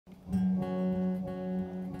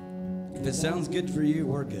If it sounds good for you,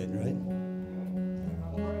 we're good, right?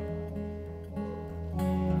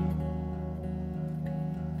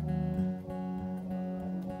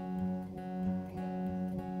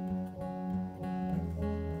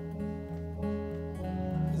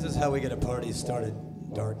 This is how we get a party started,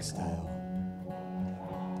 dark style.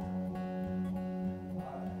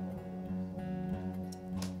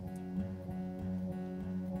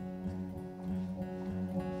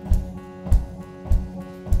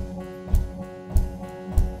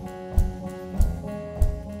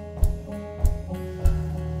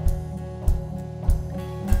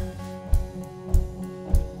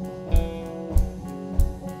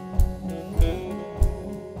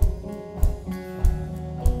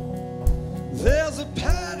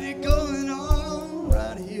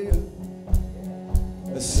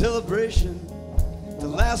 Celebration to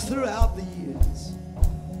last throughout the years.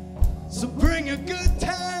 So bring your good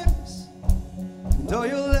times and all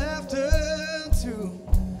your laughter too.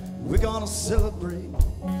 We're gonna celebrate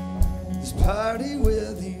this party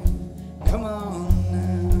with you. Come on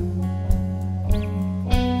now.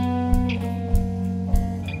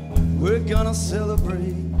 We're gonna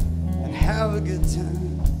celebrate and have a good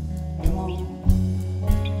time. Come on.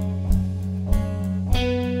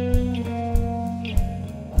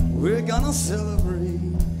 We're gonna celebrate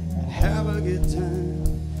and have a good time.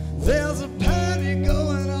 There's a party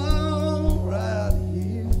going on right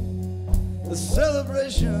here. A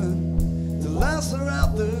celebration to last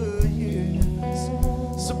throughout the years.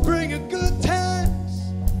 So bring your good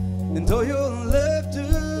times and all your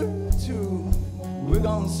laughter too. We're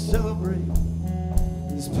gonna celebrate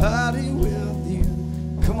this party with you.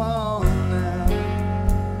 Come on now.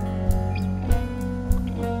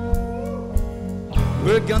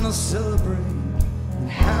 We're gonna celebrate and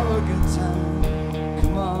have a good time.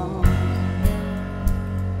 Come on.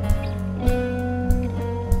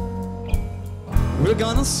 We're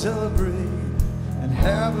gonna celebrate and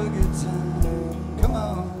have a good time. Come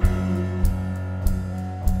on.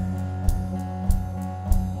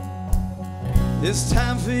 It's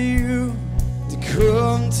time for you to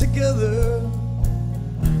come together.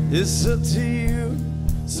 It's up to you.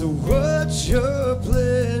 So what's your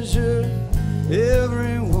pleasure?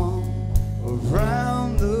 Everyone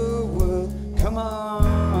around the world, come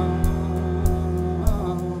on,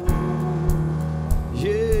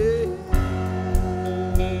 yeah.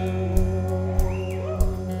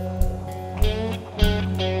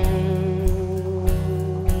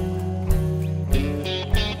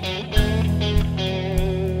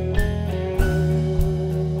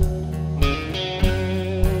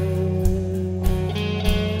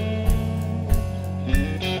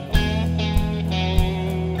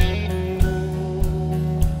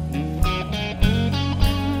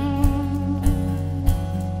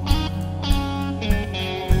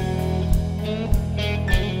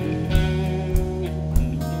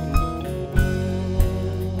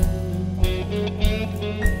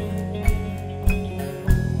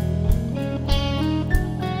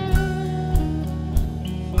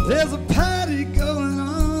 There's a party going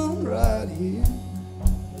on right here.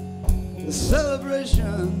 The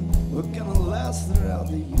celebration, we're gonna last throughout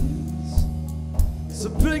the years. So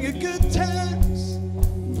bring your good times,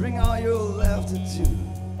 bring all your laughter too.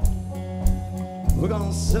 We're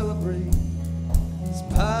gonna celebrate this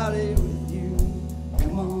party with you.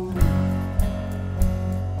 Come on.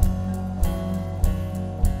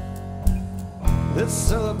 Let's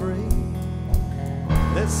celebrate.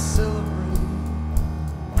 Let's celebrate.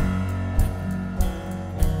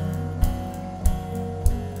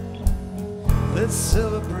 Let's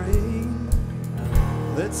celebrate,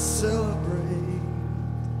 let's celebrate.